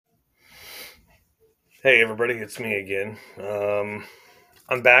Hey everybody, it's me again.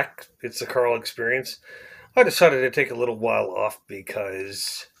 I'm back. It's the Carl experience. I decided to take a little while off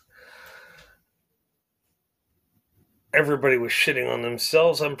because everybody was shitting on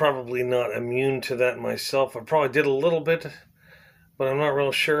themselves. I'm probably not immune to that myself. I probably did a little bit, but I'm not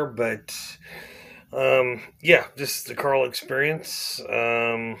real sure. But yeah, this is the Carl experience.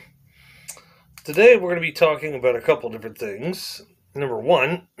 Today we're going to be talking about a couple different things. Number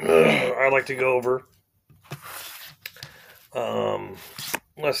one, I'd like to go over. Um,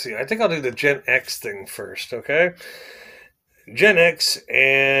 let's see. I think I'll do the Gen X thing first. Okay. Gen X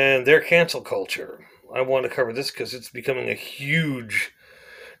and their cancel culture. I want to cover this because it's becoming a huge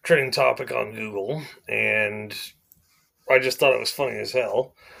trending topic on Google, and I just thought it was funny as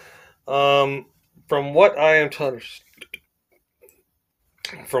hell. Um, from what I am to,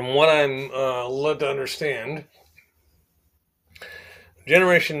 from what I'm led to understand,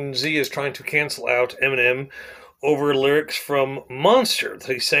 Generation Z is trying to cancel out Eminem over lyrics from Monster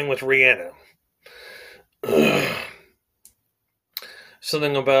that he sang with Rihanna.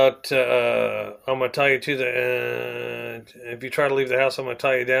 Something about I'm gonna tie you to the if you try to leave the house, I'm gonna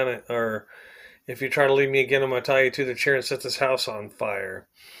tie you down, or if you try to leave me again, I'm gonna tie you to the chair and set this house on fire.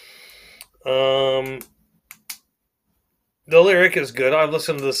 Um, the lyric is good. I've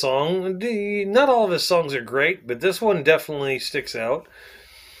listened to the song. Not all of his songs are great, but this one definitely sticks out.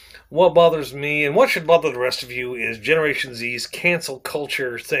 What bothers me and what should bother the rest of you is Generation Z's cancel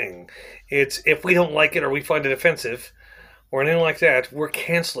culture thing. It's if we don't like it or we find it offensive or anything like that, we're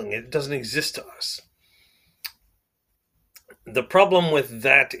canceling it. It doesn't exist to us. The problem with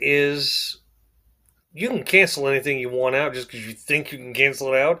that is you can cancel anything you want out just because you think you can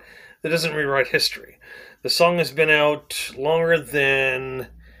cancel it out. That doesn't rewrite history. The song has been out longer than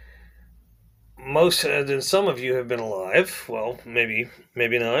some of you have been alive. Well, maybe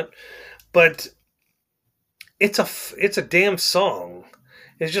not, but it's a damn song.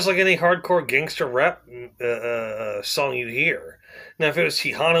 It's just like any hardcore gangster rap song you hear. Now, if it was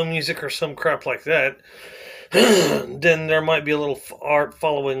Hihano music or some crap like that, then there might be a little art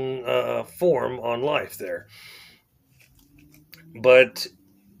following form on life there. But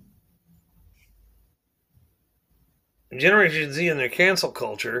Generation Z and their cancel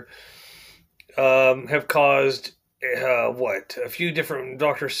culture have caused a few different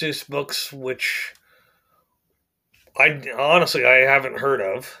Dr. Seuss books, which I haven't heard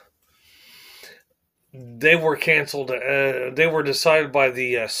of. They were canceled. They were decided by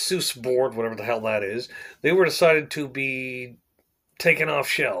the Seuss board, whatever the hell that is. They were decided to be taken off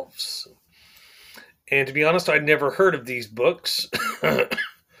shelves. And to be honest, I'd never heard of these books.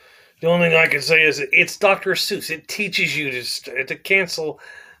 The only thing I can say is it's Dr. Seuss. It teaches you to cancel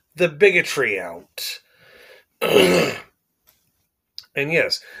the bigotry out. And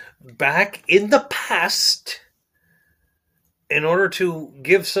yes, back in the past, in order to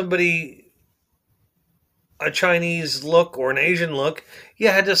give somebody a Chinese look or an Asian look, you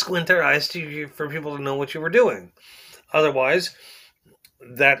had to squint their eyes for people to know what you were doing. Otherwise,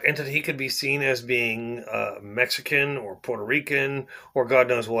 that entity could be seen as being Mexican or Puerto Rican or God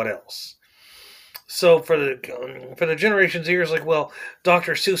knows what else. So for the generations here, it's like, well,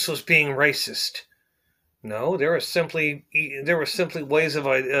 Dr. Seuss was being racist. No, there were simply ways of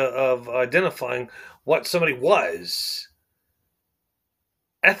identifying what somebody was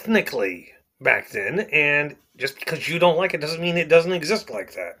ethnically back then, and just because you don't like it doesn't mean it doesn't exist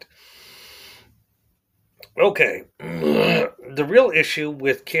like that. Okay, the real issue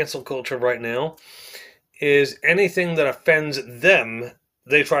with cancel culture right now is anything that offends them,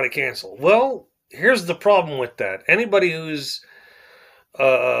 they try to cancel. Well, here's the problem with that.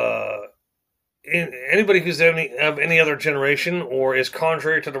 Uh, anybody who's of any other generation or is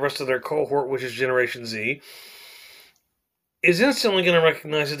contrary to the rest of their cohort, which is Generation Z, is instantly going to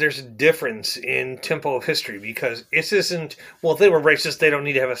recognize that there's a difference in tempo of history because it isn't, well, if they were racist, they don't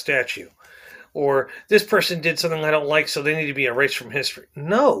need to have a statue. Or this person did something I don't like, so they need to be erased from history.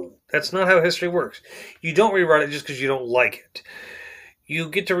 No, that's not how history works. You don't rewrite it just because you don't like it. You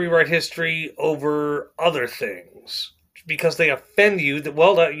get to rewrite history over other things because they offend you. That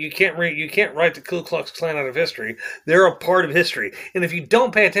well, you can't write the Ku Klux Klan out of history. They're a part of history, and if you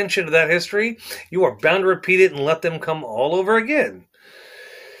don't pay attention to that history, you are bound to repeat it and let them come all over again.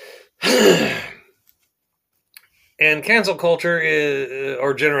 And cancel culture is,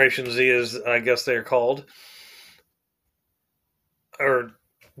 or Generation Z, as I guess they're called, or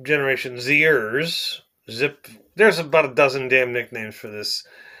Generation Zers. Zip. There's about a dozen damn nicknames for this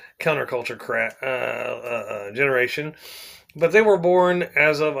counterculture generation. But they were born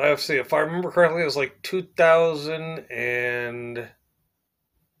as of, I have to say, if I remember correctly, it was like 2000 and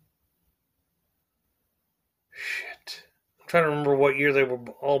trying to remember what year they were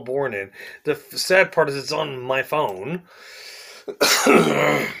all born in. The sad part is it's on my phone.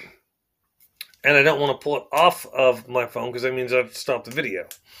 And I don't want to pull it off of my phone because that means I have to stop the video.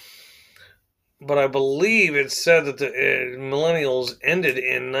 But I believe it said that the millennials ended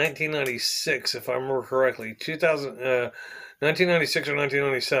in 1996, if I remember correctly. 1996 or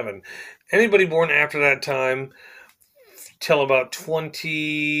 1997. Anybody born after that time till about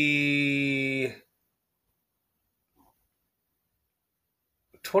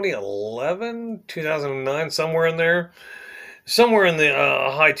 2011, 2009, somewhere in there. Somewhere in the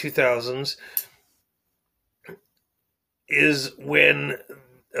high 2000s is when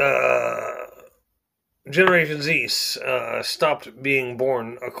Generation Z stopped being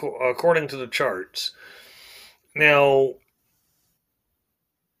born, according to the charts. Now,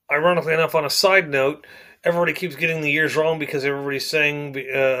 ironically enough, on a side note, everybody keeps getting the years wrong because everybody's saying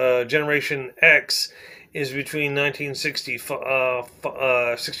Generation X is between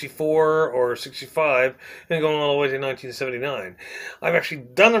 1964 or 65 and going all the way to 1979. I've actually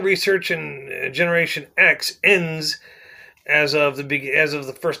done the research, and Generation X ends as of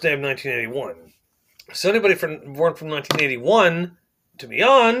the first day of 1981. So anybody born from 1981 to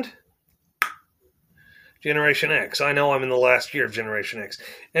beyond, Generation X. I know I'm in the last year of Generation X.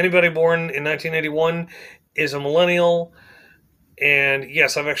 Anybody born in 1981 is a millennial. And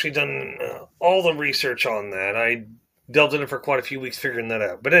yes, I've actually done all the research on that. I delved in it for quite a few weeks figuring that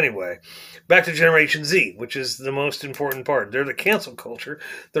out. But anyway, back to Generation Z, which is the most important part. They're the cancel culture.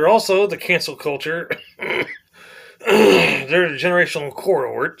 They're also the cancel culture. They're the generational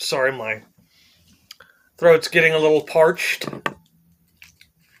cohort. Sorry, my throat's getting a little parched.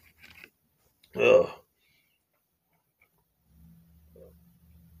 Ugh.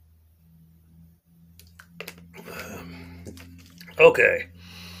 Okay.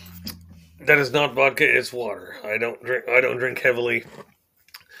 That is not vodka, it's water. I don't drink heavily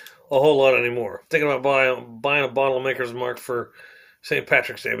a whole lot anymore. Thinking about buying a bottle of Maker's Mark for St.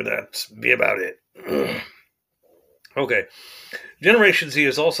 Patrick's Day, but that's be about it. Okay. Generation Z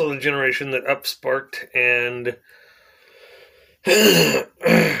is also the generation that upsparked and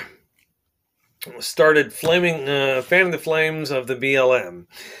started fanning the flames of the BLM.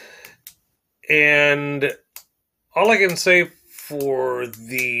 And all I can say for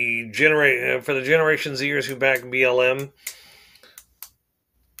the Generation Zers who back BLM,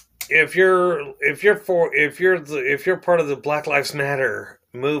 if you're part of the Black Lives Matter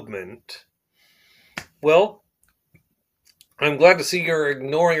movement, well, I'm glad to see you're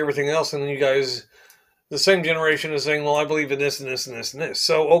ignoring everything else, and then you guys, the same generation, is saying, well, I believe in this and this and this and this.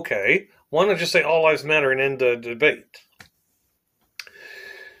 So, okay, why not just say all lives matter and end the debate?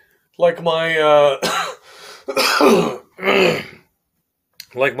 Like my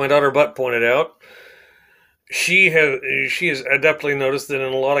like my daughter Butt pointed out, she has adeptly noticed that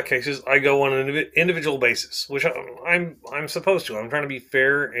in a lot of cases I go on an individual basis, which I'm supposed to. I'm trying to be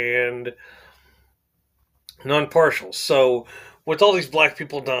fair and non-partial. So with all these black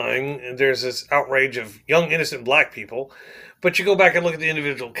people dying, there's this outrage of young innocent black people. But you go back and look at the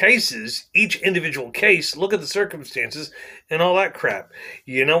individual cases, each individual case, look at the circumstances and all that crap.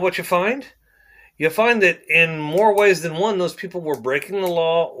 You know what you find? You find that in more ways than one, those people were breaking the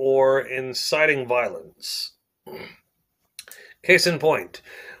law or inciting violence. Case in point,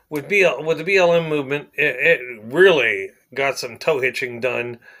 with the BLM movement, it really got some toe hitching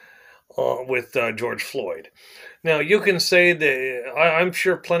done with George Floyd. Now, you can say that, I'm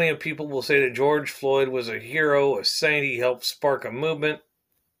sure plenty of people will say that George Floyd was a hero, a saint, he helped spark a movement,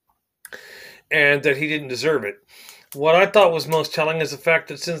 and that he didn't deserve it. What I thought was most telling is the fact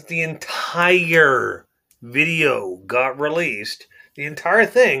that since the entire video got released, the entire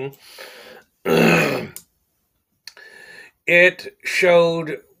thing, it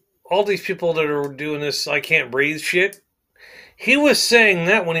showed all these people that are doing this I can't breathe shit. He was saying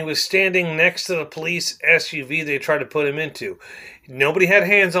that when he was standing next to the police SUV they tried to put him into. Nobody had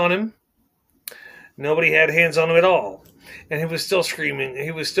hands on him. Nobody had hands on him at all. And he was still screaming.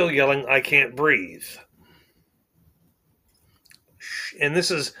 He was still yelling, I can't breathe. And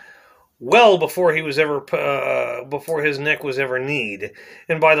this is well before he was ever, before his neck was ever kneed.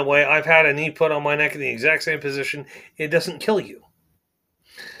 And by the way, I've had a knee put on my neck in the exact same position. It doesn't kill you.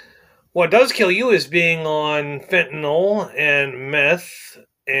 What does kill you is being on fentanyl and meth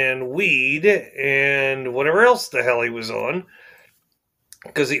and weed and whatever else the hell he was on.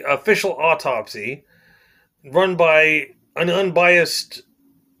 Because the official autopsy, run by an unbiased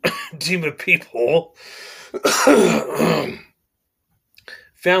team of people,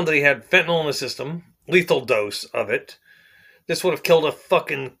 found that he had fentanyl in the system, lethal dose of it. This would have killed a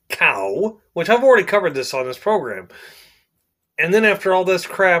fucking cow, which I've already covered this on this program. And then after all this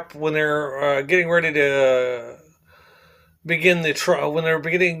crap, when they're getting ready to begin the trial, when they're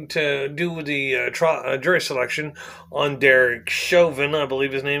beginning to do the jury selection on Derek Chauvin, I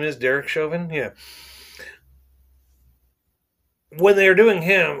believe his name is Derek Chauvin. Yeah. When they're doing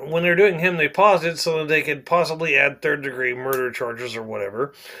him, they paused it so that they could possibly add third-degree murder charges or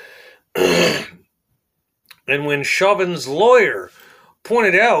whatever. And when Chauvin's lawyer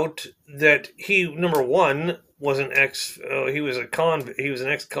pointed out that he, number one, was an he was an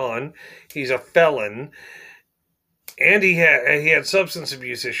ex-con, he's a felon, and he had substance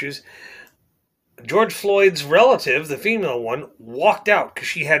abuse issues. George Floyd's relative, the female one, walked out because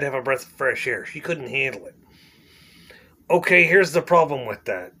she had to have a breath of fresh air. She couldn't handle it. Okay, here's the problem with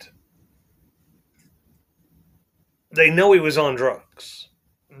that. They know he was on drugs.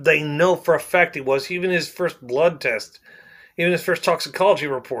 They know for a fact he was. Even his first blood test, even his first toxicology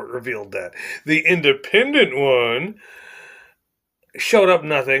report revealed that. The independent one showed up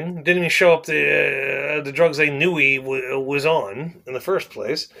nothing. Didn't even show up the drugs they knew he was on in the first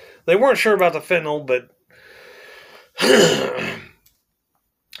place. They weren't sure about the fentanyl, but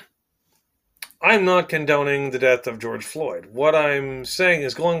I'm not condoning the death of George Floyd. What I'm saying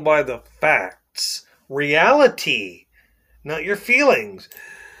is going by the facts, reality, not your feelings.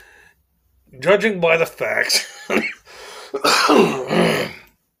 Judging by the facts,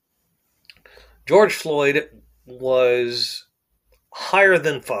 George Floyd was higher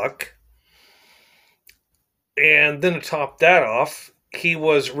than fuck. And then to top that off, he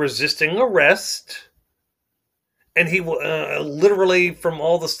was resisting arrest. And he literally, from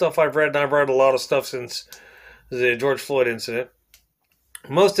all the stuff I've read, and I've read a lot of stuff since the George Floyd incident,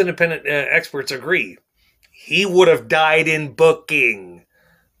 most independent experts agree he would have died in booking.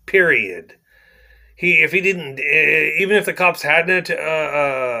 Period. If he didn't, even if the cops hadn't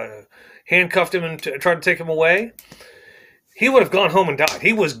handcuffed him and tried to take him away, he would have gone home and died.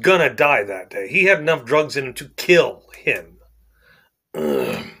 He was gonna die that day. He had enough drugs in him to kill him.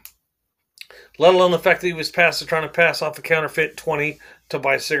 Let alone the fact that he was trying to pass off a counterfeit 20 to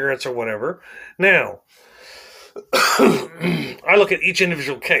buy cigarettes or whatever. Now, I look at each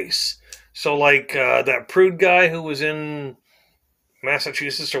individual case. So, like that Prude guy who was in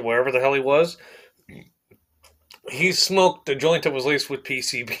Massachusetts or wherever the hell he was, he smoked a joint that was laced with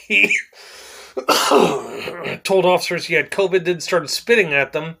PCP. Told officers he had COVID, then started spitting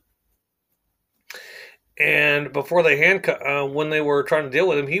at them. And before they when they were trying to deal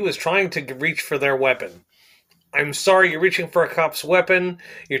with him, he was trying to reach for their weapon. I'm sorry, you're reaching for a cop's weapon.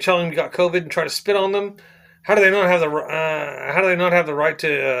 You're telling them you got COVID and try to spit on them. How do they not have the right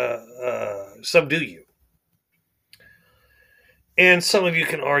to subdue you? And some of you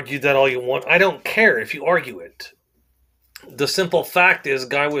can argue that all you want. I don't care if you argue it. The simple fact is,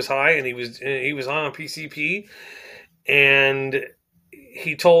 guy was high and he was on PCP, and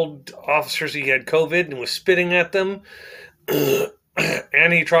he told officers he had COVID and was spitting at them,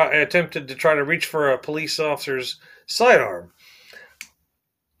 and he attempted to try to reach for a police officer's sidearm.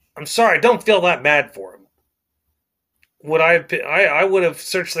 I'm sorry, I don't feel that bad for him. I would have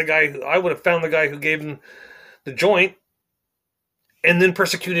searched the guy. I would have found the guy who gave him the joint, and then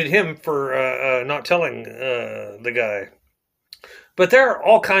persecuted him for not telling the guy. But there are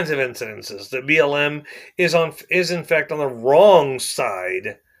all kinds of incidences that BLM is in fact on the wrong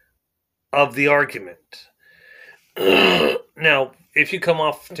side of the argument. Now, if you come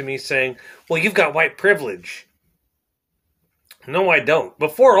off to me saying, well, you've got white privilege. No, I don't.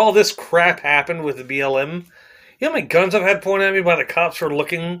 Before all this crap happened with the BLM, you know how many guns I've had pointed at me by the cops for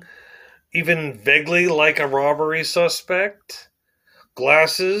looking even vaguely like a robbery suspect?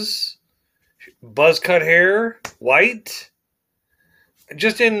 Glasses, buzz cut hair, white.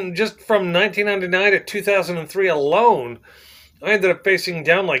 Just from 1999 to 2003 alone, I ended up facing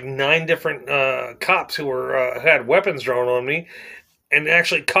down like 9 different cops who had weapons drawn on me, and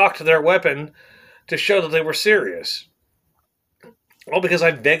actually cocked their weapon to show that they were serious. All because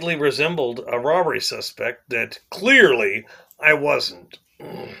I vaguely resembled a robbery suspect that clearly I wasn't.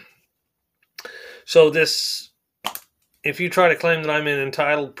 So if you try to claim that I'm an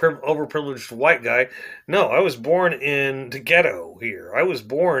entitled, overprivileged white guy, no, I was born in the ghetto here. I was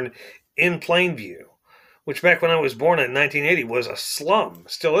born in Plainview, which back when I was born in 1980 was a slum.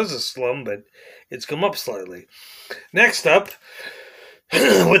 Still is a slum, but it's come up slightly. Next up,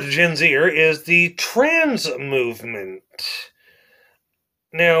 with Gen Zer, is the trans movement.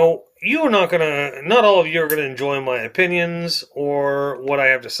 Now, not all of you are going to enjoy my opinions or what I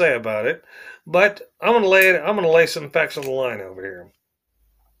have to say about it. But I'm going to lay some facts on the line over here.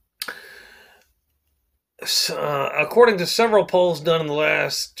 According to several polls done in the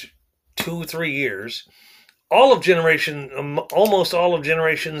last 2-3 years, almost all of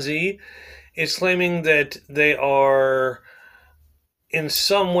Generation Z is claiming that they are in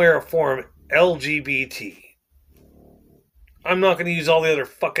some way or form LGBT. I'm not going to use all the other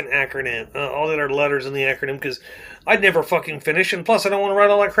fucking acronym, all the other letters in the acronym, because I'd never fucking finish, and plus I don't want to write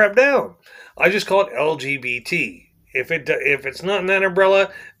all that crap down. I just call it LGBT. If it's not in that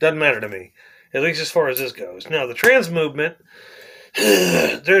umbrella, doesn't matter to me, at least as far as this goes. Now, the trans movement,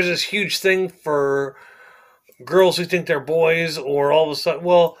 there's this huge thing for girls who think they're boys, or all of a sudden,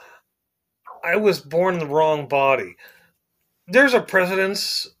 well, I was born in the wrong body. There's a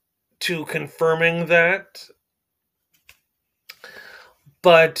precedence to confirming that.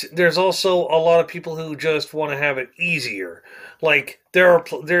 But there's also a lot of people who just want to have it easier. Like,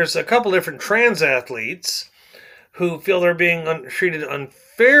 there's a couple different trans athletes who feel they're being treated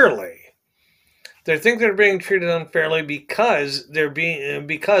unfairly. They think they're being treated unfairly because they're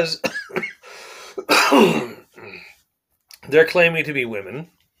claiming to be women.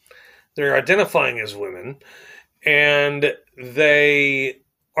 They're identifying as women, and they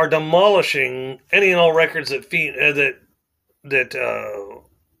are demolishing any and all records that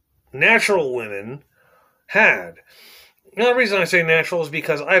natural women had. Now, the reason I say natural is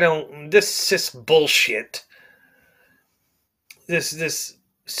because this cis bullshit, this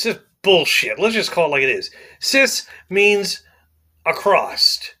cis bullshit, let's just call it like it is. Cis means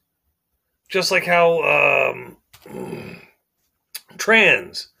across. Just like how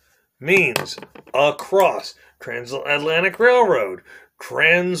trans means across. Transatlantic Railroad,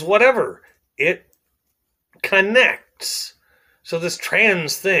 trans whatever. It connects. So this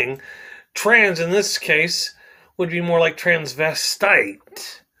trans thing, trans in this case, would be more like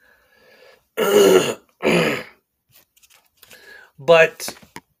transvestite. But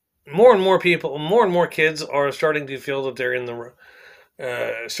more and more people, more and more kids are starting to feel that they're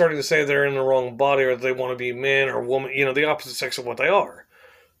starting to say they're in the wrong body, or they want to be man or woman, the opposite sex of what they are.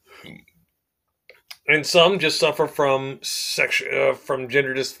 And some just suffer from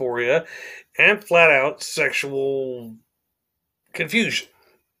gender dysphoria and flat out sexual confusion.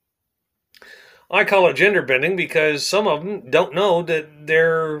 I call it gender bending because some of them don't know that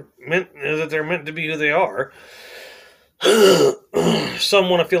they're meant to be who they are. Some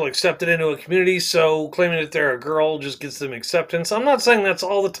want to feel accepted into a community, so claiming that they're a girl just gets them acceptance. I'm not saying that's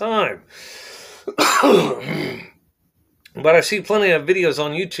all the time. But I see plenty of videos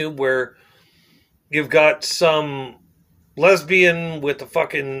on YouTube where you've got some lesbian with a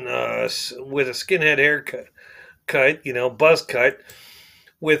fucking with a skinhead haircut, buzz cut,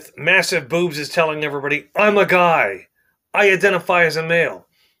 with massive boobs, is telling everybody, "I'm a guy. I identify as a male."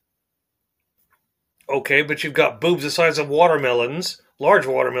 Okay, but you've got boobs the size of watermelons, large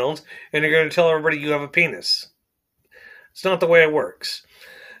watermelons, and you're going to tell everybody you have a penis. It's not the way it works.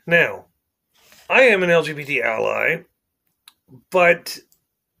 Now, I am an LGBT ally, but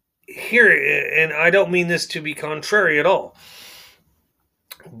here, and I don't mean this to be contrary at all,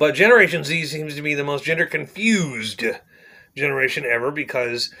 but Generation Z seems to be the most gender confused generation ever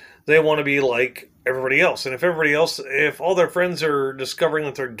because they want to be like everybody else. And if all their friends are discovering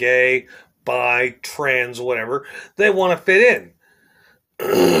that they're gay, bi, trans, whatever, they want to fit in.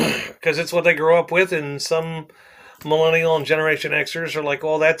 Because it's what they grew up with, and some millennial and Generation Xers are like,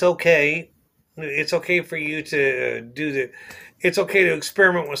 well, that's okay. It's okay for you to do that. It's okay to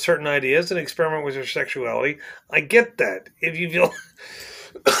experiment with certain ideas and experiment with your sexuality. I get that. If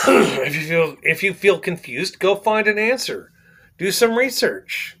you feel confused, go find an answer. Do some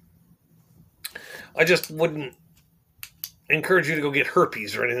research. I just wouldn't encourage you to go get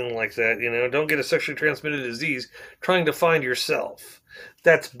herpes or anything like that. Don't get a sexually transmitted disease trying to find yourself.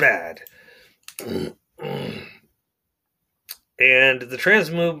 That's bad. And the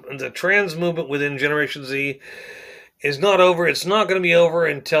trans movement within Generation Z is not over. It's not going to be over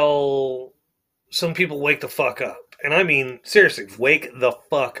until some people wake the fuck up. And I mean, seriously, wake the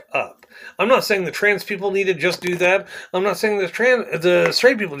fuck up. I'm not saying the trans people need to just do that. I'm not saying the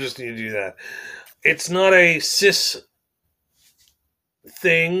straight people just need to do that. It's not a cis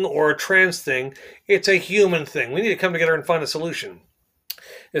thing or a trans thing. It's a human thing. We need to come together and find a solution.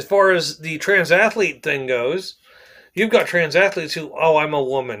 As far as the trans athlete thing goes, you've got trans athletes who, I'm a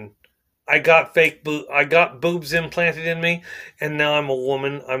woman. I got boobs implanted in me, and now I'm a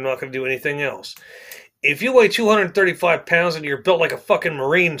woman. I'm not going to do anything else. If you weigh 235 pounds and you're built like a fucking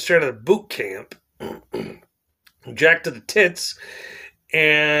Marine straight out of boot camp, jacked to the tits,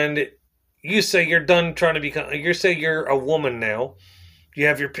 and you say you're done trying to become, you say you're a woman now, Do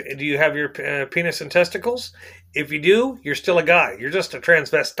you have your penis and testicles? If you do, you're still a guy. You're just a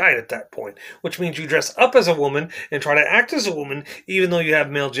transvestite at that point, which means you dress up as a woman and try to act as a woman, even though you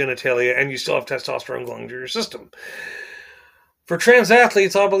have male genitalia and you still have testosterone going through your system. For trans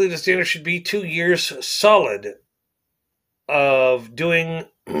athletes, I believe the standard should be 2 years solid of doing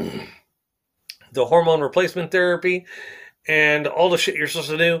the hormone replacement therapy and all the shit you're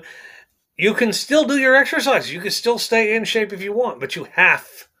supposed to do. You can still do your exercise. You can still stay in shape if you want, but you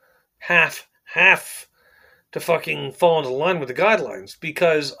have to fucking fall into line with the guidelines,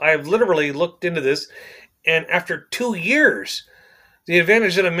 because I've literally looked into this, and after 2 years, the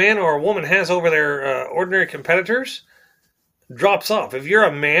advantage that a man or a woman has over their ordinary competitors drops off. If you're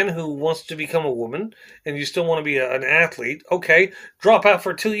a man who wants to become a woman and you still want to be an athlete, okay, drop out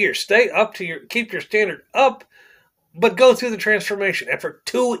for 2 years. Stay up to keep your standard up, but go through the transformation. And for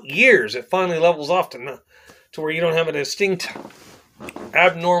 2 years, it finally levels off to where you don't have a distinct,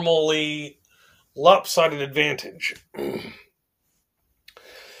 abnormally lopsided advantage.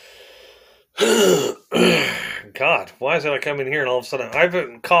 God, why is it I come in here and all of a sudden I've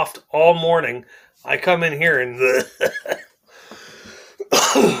been coughed all morning? I come in here and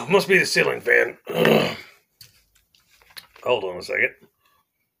must be the ceiling fan. Hold on a second.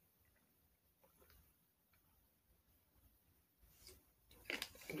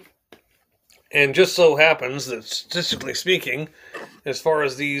 And just so happens that, statistically speaking, as far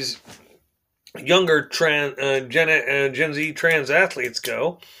as these younger Gen Z trans athletes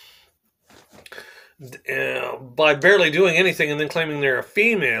go, by barely doing anything and then claiming they're a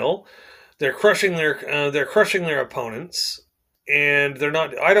female, they're crushing their opponents, and they're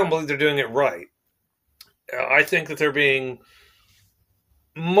not. I don't believe they're doing it right. I think that they're being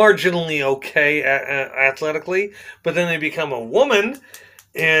marginally okay athletically, but then they become a woman,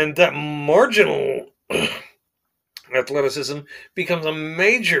 and that marginal athleticism becomes a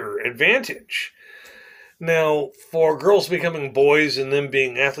major advantage. Now, for girls becoming boys and them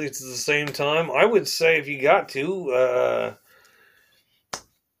being athletes at the same time, I would say if you got to,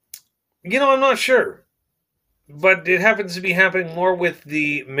 I'm not sure. But it happens to be happening more with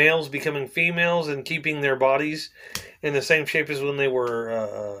the males becoming females and keeping their bodies in the same shape as when they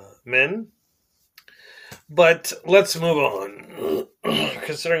were men. But let's move on,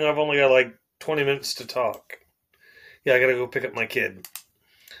 considering I've only got like 20 minutes to talk. Yeah, I gotta go pick up my kid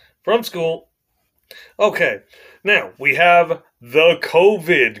from school. Okay, now we have the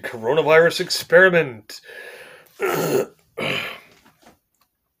coronavirus experiment.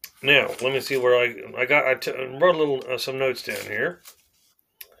 Now, let me see where I wrote some notes down here.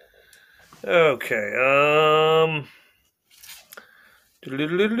 Okay,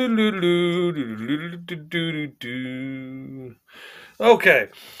 okay.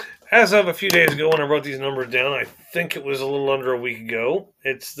 As of a few days ago when I wrote these numbers down, I think it was a little under a week ago.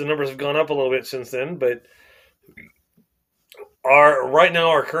 The numbers have gone up a little bit since then, but right now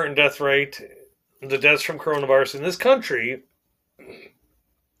our current death rate, the deaths from coronavirus in this country,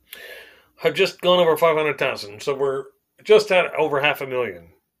 have just gone over 500,000. So we're just at over 500,000.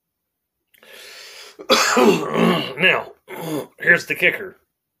 Now, here's the kicker.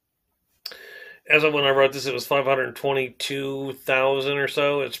 As of when I wrote this, it was 522,000 or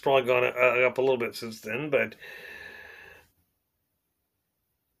so. It's probably gone up a little bit since then, but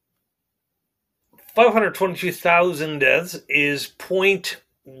 522,000 deaths is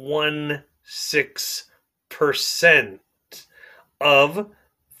 0.16% of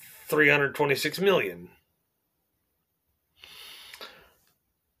 326 million.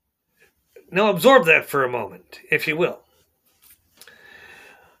 Now absorb that for a moment, if you will.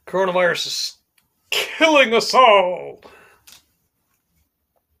 Coronavirus is killing us all.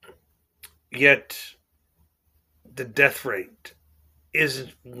 Yet the death rate is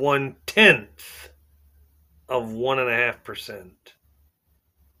 1/10 of 1.5%.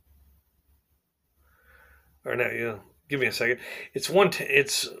 Or no, give me a second. It's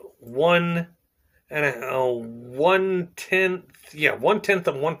 1/10. Yeah, 1/10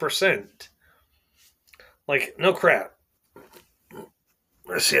 of 1%. Like, no crap.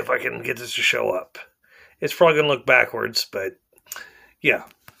 Let's see if I can get this to show up. It's probably going to look backwards, but yeah.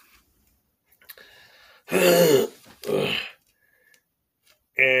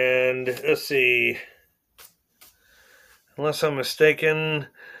 And let's see. Unless I'm mistaken,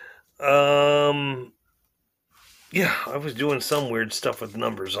 yeah, I was doing some weird stuff with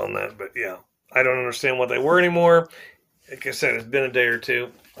numbers on that, but yeah, I don't understand what they were anymore. Like I said, it's been a day or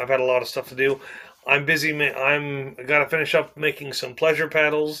two. I've had a lot of stuff to do. I'm busy. I gotta finish up making some pleasure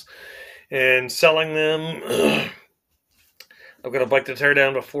paddles and selling them. I've got a bike to tear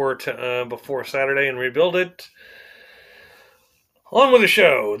down before Saturday and rebuild it. On with the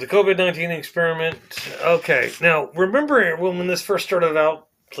show. The COVID-19 experiment. Okay, now remember when this first started out,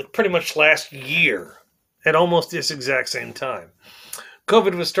 like pretty much last year, at almost this exact same time,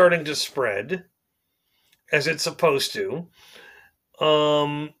 COVID was starting to spread as it's supposed to.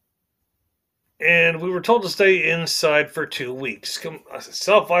 And we were told to stay inside for 2 weeks.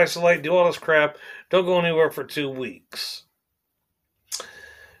 Self-isolate, do all this crap. Don't go anywhere for 2 weeks.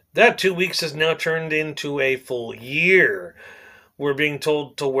 That 2 weeks has now turned into a full year. We're being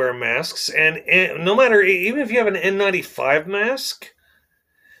told to wear masks. And no matter, even if you have an N95 mask,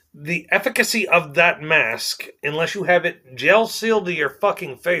 the efficacy of that mask, unless you have it gel sealed to your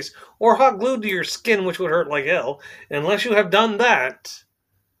fucking face or hot glued to your skin, which would hurt like hell, unless you have done that,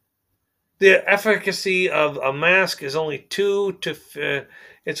 the efficacy of a mask is only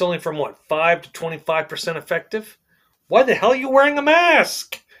it's only from 5 to 25% effective? Why the hell are you wearing a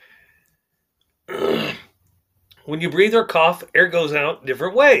mask? When you breathe or cough, air goes out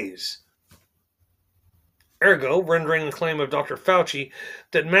different ways. Ergo, rendering the claim of Dr. Fauci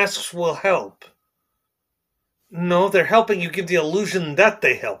that masks will help. No, they're helping you give the illusion that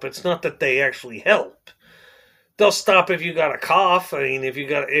they help. It's not that they actually help. They'll stop if you got a cough. I mean, if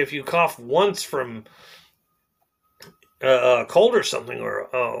you cough once from a cold or something, or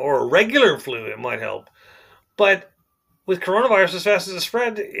a regular flu, it might help. But with coronavirus, as fast as it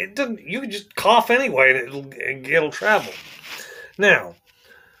spread, it doesn't. You can just cough anyway, and it'll travel. Now,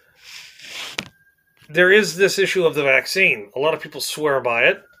 there is this issue of the vaccine. A lot of people swear by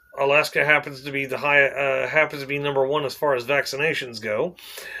it. Alaska happens to be number one as far as vaccinations go.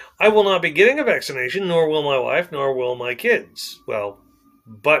 I will not be getting a vaccination, nor will my wife, nor will my kids. Well,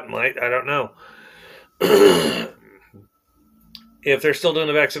 butt might, I don't know. If they're still doing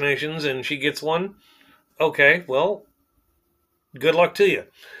the vaccinations and she gets one, okay, well, good luck to you.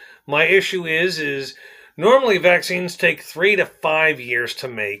 My issue is normally vaccines take 3 to 5 years to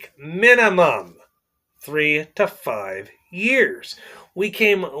make, minimum 3 to 5 years. We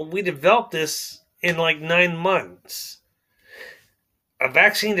developed this in like 9 months. A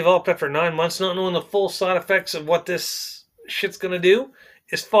vaccine developed after 9 months, not knowing the full side effects of what this shit's going to do,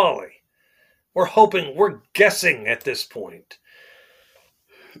 is folly. We're guessing at this point.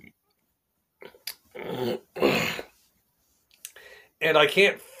 And I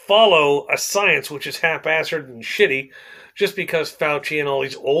can't follow a science which is haphazard and shitty just because Fauci and all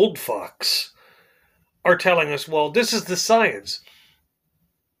these old fucks are telling us, well, this is the science.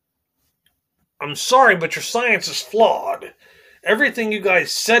 I'm sorry, but your science is flawed. Everything you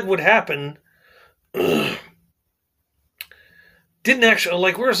guys said would happen didn't actually,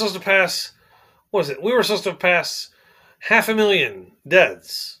 like, we were supposed to pass, what was it? We were supposed to pass 500,000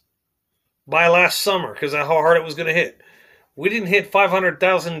 deaths by last summer because of how hard it was going to hit. We didn't hit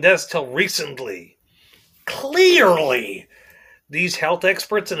 500,000 deaths till recently. Clearly, these health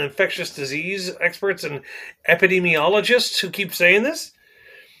experts and infectious disease experts and epidemiologists who keep saying this,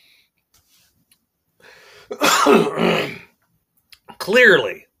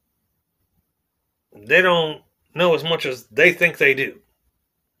 clearly, they don't know as much as they think they do.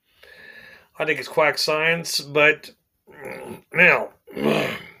 I think it's quack science, but now,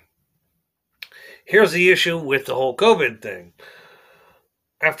 here's the issue with the whole COVID thing.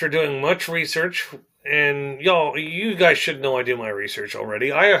 After doing much research, and you guys should know I do my research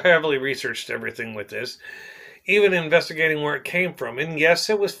already. I heavily researched everything with this, even investigating where it came from. And yes,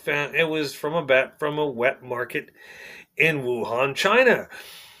 it was from a wet market in Wuhan, China.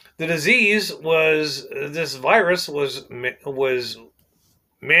 The this virus was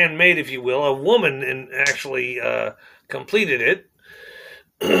man-made, if you will. A woman actually completed it.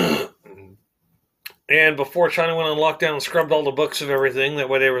 And before China went on lockdown and scrubbed all the books of everything, that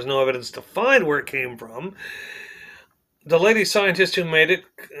way there was no evidence to find where it came from, the lady scientist who made it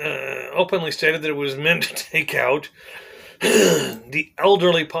openly stated that it was meant to take out the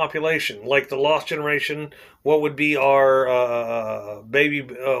elderly population, like the lost generation, what would be our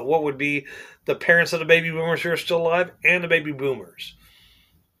what would be the parents of the baby boomers who are still alive, and the baby boomers.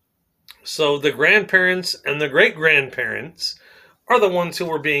 So the grandparents and the great-grandparents are the ones who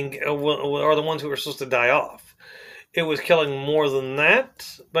were supposed to die off. It was killing more than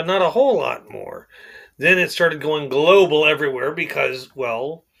that, but not a whole lot more. Then it started going global everywhere because,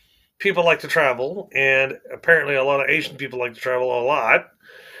 well, people like to travel, and apparently a lot of Asian people like to travel a lot.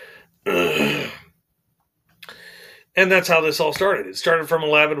 And that's how this all started. It started from a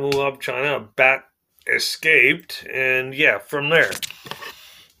lab in Wuhan, China. A bat escaped, and yeah, from there.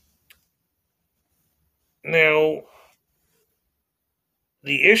 Now,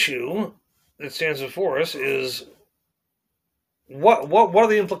 the issue that stands before us is what are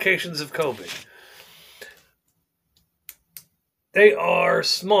the implications of COVID? They are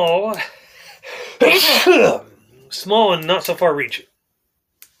small, small and not so far reaching.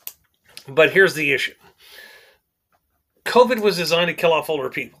 But here's the issue. COVID was designed to kill off older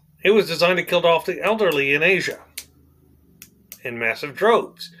people. It was designed to kill off the elderly in Asia in massive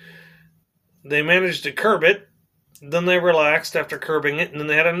droves. They managed to curb it, then they relaxed after curbing it, and then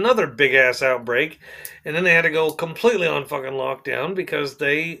they had another big-ass outbreak, and then they had to go completely on fucking lockdown because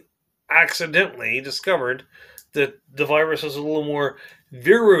they accidentally discovered that the virus was a little more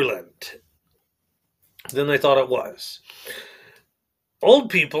virulent than they thought it was. Old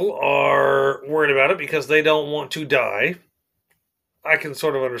people are worried about it because they don't want to die. I can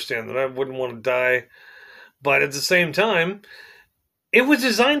sort of understand that. I wouldn't want to die. But at the same time, it was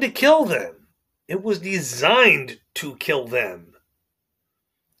designed to kill them. It was designed to kill them.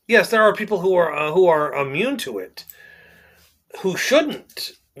 Yes, there are people who are immune to it, who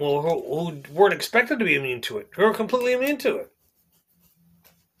shouldn't. Well, who weren't expected to be immune to it, who are completely immune to it.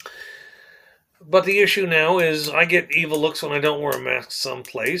 But the issue now is I get evil looks when I don't wear a mask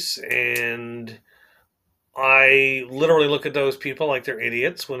someplace, and I literally look at those people like they're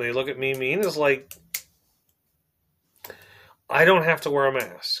idiots when they look at me mean. It's like, I don't have to wear a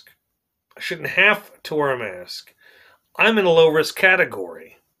mask. I shouldn't have to wear a mask. I'm in a low-risk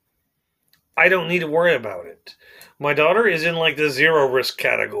category. I don't need to worry about it. My daughter is in like the zero-risk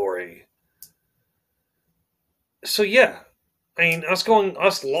category. So yeah, I mean,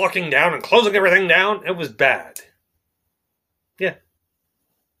 us locking down and closing everything down, it was bad. Yeah,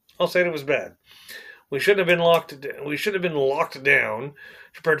 I'll say it was bad. We shouldn't have been locked. We should have been locked down,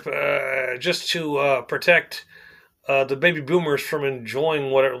 just to protect the baby boomers from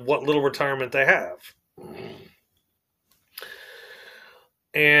enjoying what little retirement they have.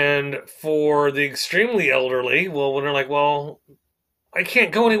 And for the extremely elderly, well, when they're like, well, I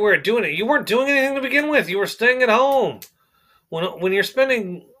can't go anywhere doing it. You weren't doing anything to begin with. You were staying at home. When you're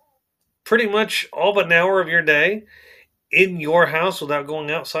spending pretty much all but an hour of your day in your house without going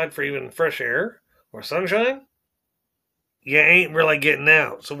outside for even fresh air or sunshine, you ain't really getting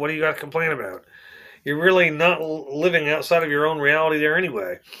out. So what do you got to complain about? You're really not living outside of your own reality there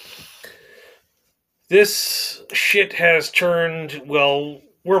anyway. This shit has turned, well,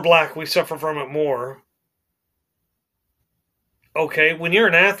 we're black, we suffer from it more. Okay, when you're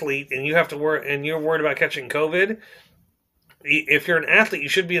an athlete and you have to work and you're worried about catching COVID, if you're an athlete, you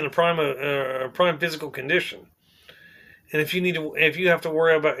should be in a prime physical condition. And if you're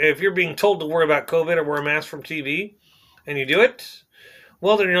being told to worry about COVID or wear a mask from TV, and you do it,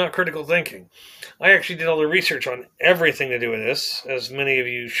 well, then you're not critical thinking. I actually did all the research on everything to do with this, as many of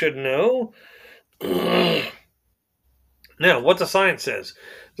you should know. Now, what the science says.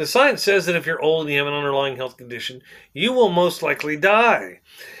 The science says that if you're old and you have an underlying health condition, you will most likely die.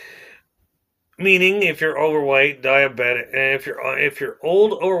 Meaning, if you're overweight, diabetic, if you're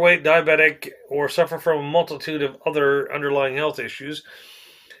old, overweight, diabetic, or suffer from a multitude of other underlying health issues,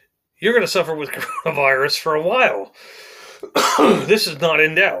 you're going to suffer with coronavirus for a while. This is not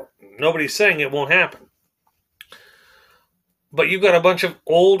in doubt. Nobody's saying it won't happen. But you've got a bunch of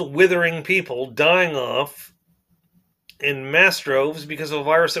old, withering people dying off in mass droves because of a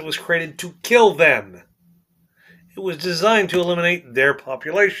virus that was created to kill them. It was designed to eliminate their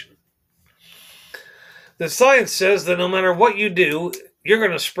population. The science says that no matter what you do, you're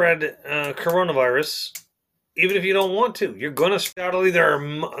going to spread coronavirus, even if you don't want to. You're going to. Undoubtedly, there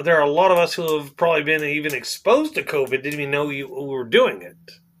are a lot of us who have probably been even exposed to COVID, didn't even know you were doing it.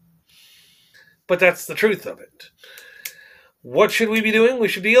 But that's the truth of it. What should we be doing? We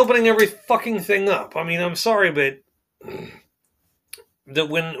should be opening every fucking thing up. I mean, I'm sorry, but that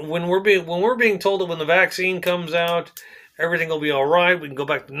when we're being told that when the vaccine comes out, everything will be all right, we can go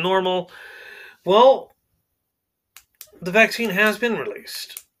back to normal. Well, the vaccine has been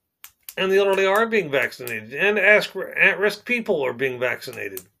released, and the elderly are being vaccinated, and at-risk people are being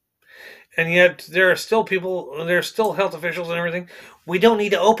vaccinated. And yet, there are still health officials and everything. We don't need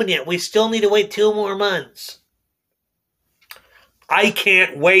to open yet. We still need to wait 2 more months. I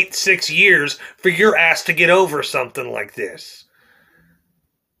can't wait 6 years for your ass to get over something like this.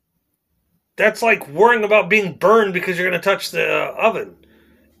 That's like worrying about being burned because you're going to touch the oven.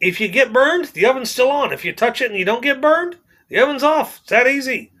 If you get burned, the oven's still on. If you touch it and you don't get burned, the oven's off. It's that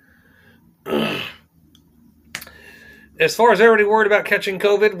easy. As far as everybody worried about catching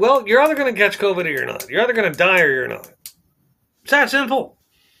COVID, well, you're either going to catch COVID or you're not. You're either going to die or you're not. It's that simple.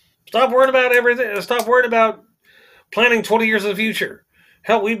 Stop worrying about everything. Stop worrying about planning 20 years in the future.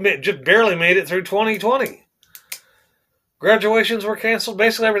 Hell, we just barely made it through 2020. Graduations were canceled.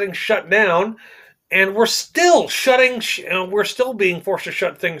 Basically, everything's shut down. And we're still we're still being forced to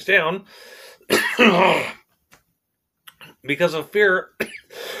shut things down. because of fear.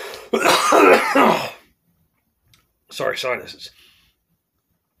 Sorry, sinuses.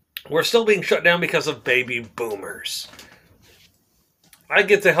 We're still being shut down because of baby boomers. I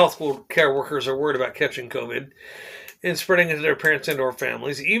get the health care workers are worried about catching COVID and spreading it to their parents and or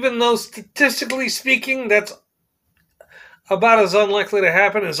families, even though statistically speaking, that's about as unlikely to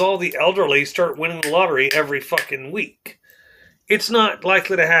happen as all the elderly start winning the lottery every fucking week. It's not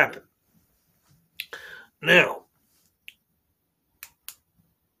likely to happen. Now,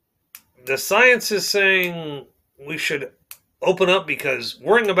 the science is saying we should open up because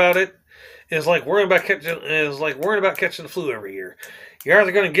worrying about it is like worrying about catching the flu every year. You're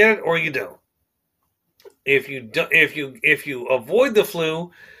either going to get it or you don't. If you avoid the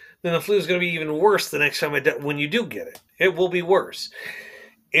flu, then the flu is going to be even worse the next time when you do get it. It will be worse.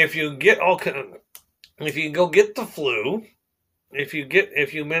 If you go get the flu,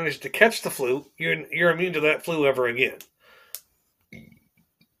 if you manage to catch the flu, you're immune to that flu ever again.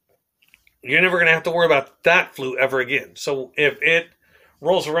 You're never going to have to worry about that flu ever again. So if it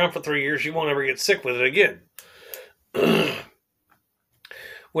rolls around for 3 years, you won't ever get sick with it again.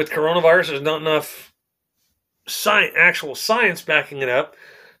 With coronavirus, there's not enough actual science backing it up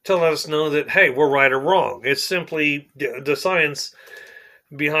to let us know that, hey, we're right or wrong. It's simply the science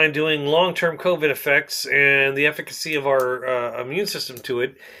behind doing long-term COVID effects and the efficacy of our immune system to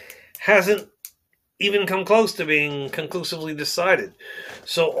it hasn't even come close to being conclusively decided.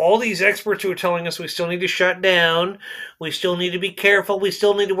 So all these experts who are telling us we still need to shut down, we still need to be careful, we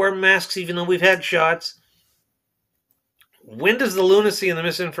still need to wear masks even though we've had shots. When does the lunacy and the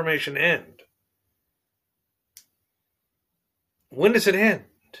misinformation end? When does it end?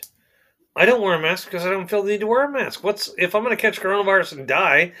 I don't wear a mask because I don't feel the need to wear a mask. If I'm going to catch coronavirus and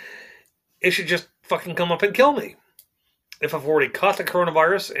die, it should just fucking come up and kill me. If I've already caught the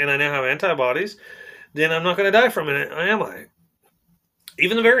coronavirus and I now have antibodies, then I'm not going to die from it, am I?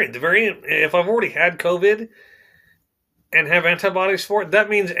 Even the variant, if I've already had COVID and have antibodies for it, that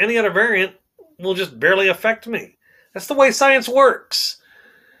means any other variant will just barely affect me. That's the way science works.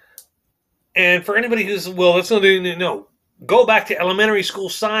 And for anybody who's, well, that's not, no. Go back to elementary school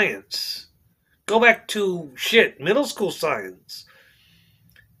science. Go back to, middle school science.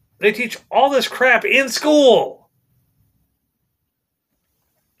 They teach all this crap in school.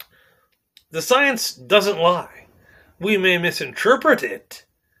 The science doesn't lie. We may misinterpret it,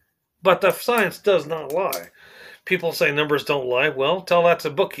 but the science does not lie. People say numbers don't lie. Well, tell that to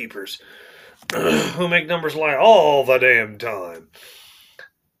bookkeepers who make numbers lie all the damn time.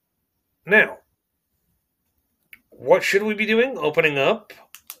 Now, what should we be doing? Opening up.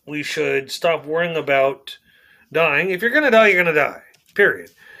 We should stop worrying about dying. If you're going to die, you're going to die.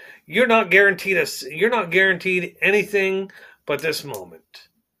 Period. You're not guaranteed anything but this moment.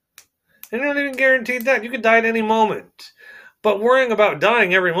 And you're not even guaranteed that. You could die at any moment. But worrying about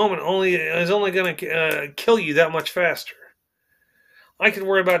dying every moment is only going to kill you that much faster. I could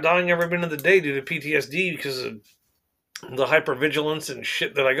worry about dying every minute of the day due to PTSD because of the hypervigilance and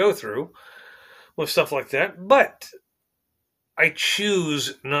shit that I go through with stuff like that. But I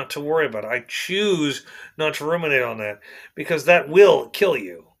choose not to worry about it. I choose not to ruminate on that because that will kill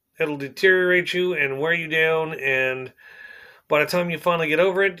you. It'll deteriorate you and wear you down, and by the time you finally get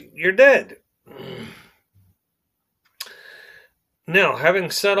over it, you're dead. Now,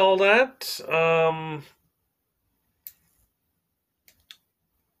 having said all that,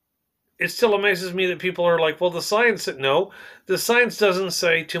 it still amazes me that people are like, well, the science doesn't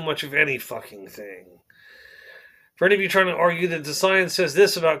say too much of any fucking thing. For any of you trying to argue that the science says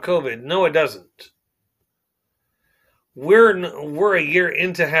this about COVID, no, it doesn't. We're a year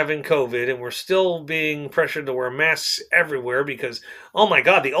into having COVID, and we're still being pressured to wear masks everywhere because, oh my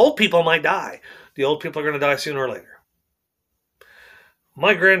God, the old people might die. The old people are going to die sooner or later.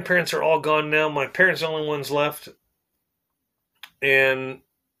 My grandparents are all gone now. My parents are the only ones left. And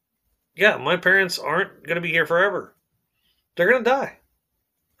yeah, my parents aren't going to be here forever. They're going to die.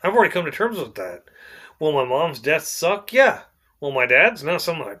 I've already come to terms with that. Will my mom's death suck? Yeah. Will my dad's? Not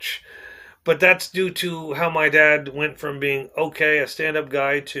so much. But that's due to how my dad went from being a stand-up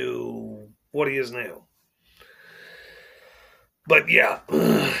guy to what he is now. But yeah,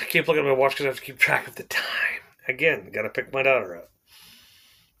 keep looking at my watch because I have to keep track of the time. Again, got to pick my daughter up.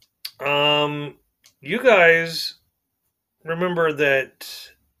 You guys remember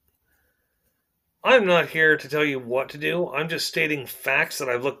that I'm not here to tell you what to do. I'm just stating facts that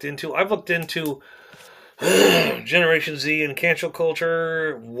I've looked into. I've looked into Generation Z and cancel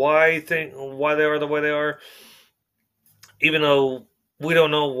culture, why they are the way they are. Even though we don't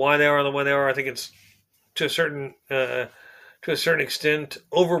know why they are the way they are, I think it's to a certain extent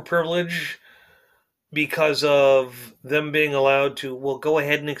overprivilege because of them being allowed to, well, go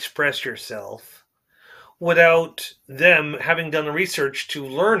ahead and express yourself without them having done the research to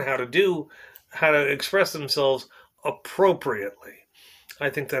learn how to express themselves appropriately. I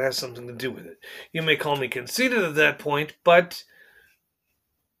think that has something to do with it. You may call me conceited at that point, but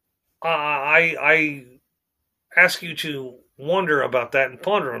I ask you to wonder about that and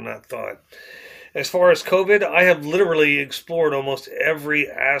ponder on that thought. As far as COVID, I have literally explored almost every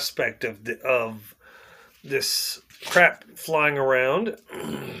aspect of this crap flying around.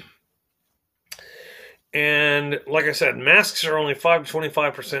 And like I said, masks are only 5 to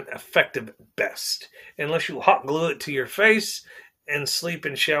 25% effective at best, unless you hot glue it to your face and sleep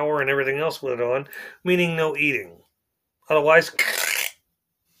and shower and everything else with it on, meaning no eating. Otherwise,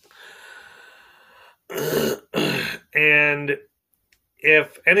 and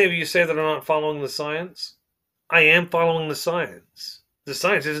if any of you say that I'm not following the science, I am following the science. The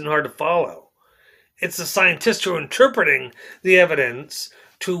science isn't hard to follow. It's the scientists who are interpreting the evidence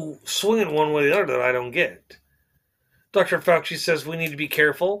to swing it one way or the other that I don't get. Dr. Fauci says we need to be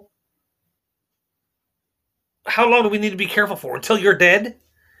careful. How long do we need to be careful for? Until you're dead?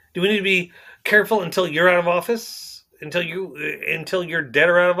 Do we need to be careful until you're out of office? Until you're dead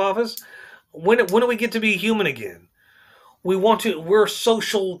or out of office? When do we get to be human again? We're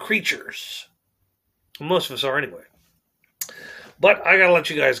social creatures. Most of us are anyway. But I gotta let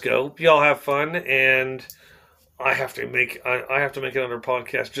you guys go. Y'all have fun, and I have to make another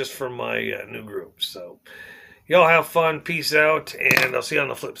podcast just for my new group. So y'all have fun. Peace out, and I'll see you on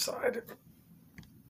the flip side.